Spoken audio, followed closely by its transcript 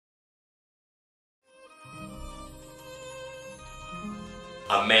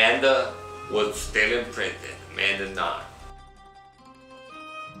Amanda was still in prison. Amanda not.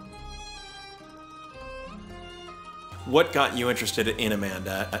 What got you interested in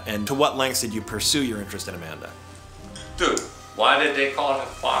Amanda, and to what lengths did you pursue your interest in Amanda? Dude, why did they call her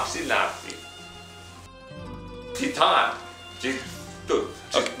Foxy Lassie? She's hot. She's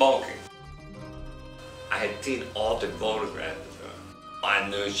smoking. I had seen all the photographs of her. I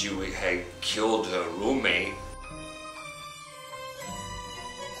knew she had killed her roommate.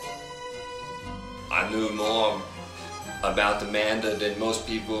 I knew more about Amanda than most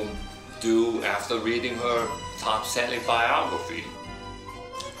people do after reading her top-selling biography.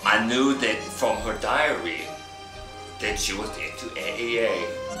 I knew that from her diary that she was into AEA.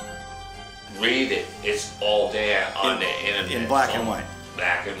 Read it, it's all there on the internet. In black and white.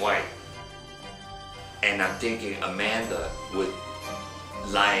 Black and white. And I'm thinking Amanda would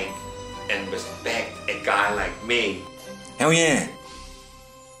like and respect a guy like me. Hell yeah.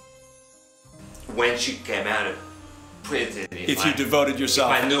 When she came out of prison. If you devoted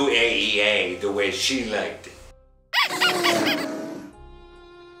yourself. If I knew AEA the way she liked it.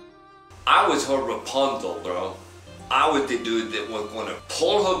 I was her Rapunzel, bro. I was the dude that was gonna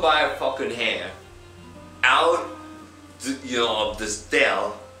pull her by her fucking hair out, of the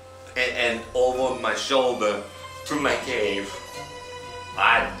cell and over my shoulder to my cave.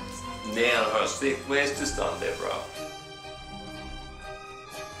 I'd nail her 6 ways to Sunday, bro.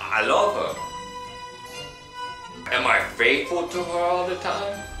 I love her. Am I faithful to her all the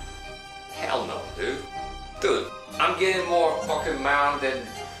time? Hell no, dude. Dude, I'm getting more fucking mild than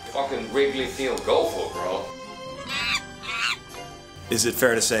fucking Wrigley Field Gopher, bro. Is it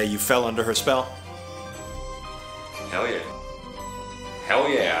fair to say you fell under her spell? Hell yeah. Hell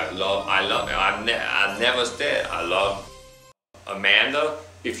yeah, I never said I love Amanda.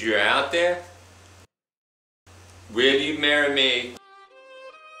 If you're out there, will you marry me?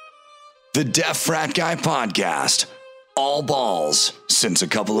 The Deaf Frat Guy Podcast. All balls since a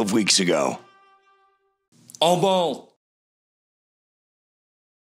couple of weeks ago. All balls.